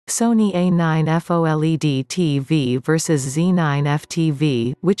Sony A9F OLED TV vs Z9F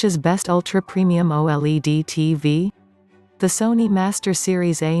TV, which is best ultra-premium OLED TV? The Sony Master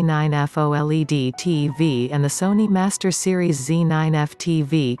Series A9F OLED TV and the Sony Master Series Z9F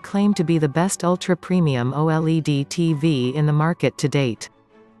TV claim to be the best ultra-premium OLED TV in the market to date.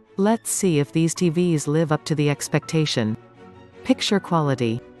 Let's see if these TVs live up to the expectation. Picture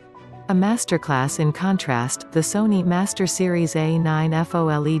quality. A masterclass in contrast, the Sony Master Series A9F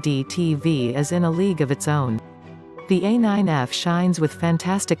OLED TV is in a league of its own. The A9F shines with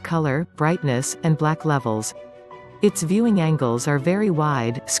fantastic color, brightness, and black levels. Its viewing angles are very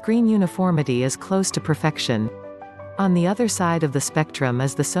wide, screen uniformity is close to perfection. On the other side of the spectrum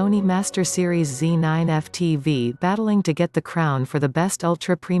is the Sony Master Series Z9F TV battling to get the crown for the best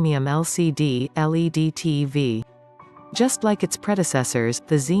ultra-premium LCD, LED TV. Just like its predecessors,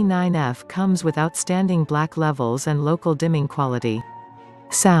 the Z9F comes with outstanding black levels and local dimming quality.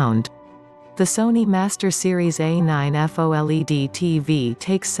 Sound. The Sony Master Series A9F OLED TV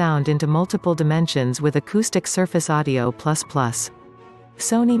takes sound into multiple dimensions with acoustic surface audio++.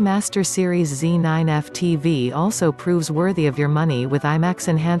 Sony Master Series Z9F TV also proves worthy of your money with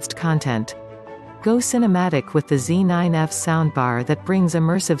IMAX-enhanced content. Go cinematic with the Z9F soundbar that brings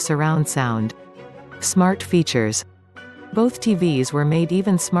immersive surround sound. Smart features. Both TVs were made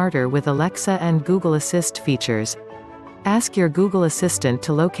even smarter with Alexa and Google Assist features. Ask your Google Assistant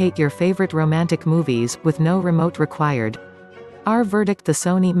to locate your favorite romantic movies, with no remote required. Our verdict: the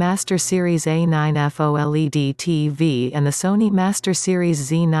Sony Master Series A9F OLED TV and the Sony Master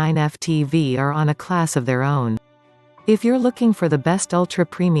Series Z9F TV are on a class of their own. If you're looking for the best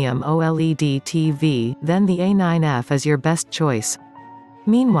ultra-premium OLED TV, then the A9F is your best choice.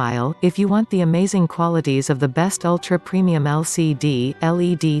 Meanwhile, if you want the amazing qualities of the best ultra-premium LCD,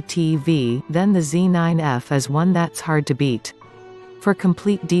 LED TV, then the Z9F is one that's hard to beat. For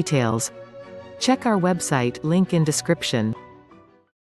complete details, check our website, link in description.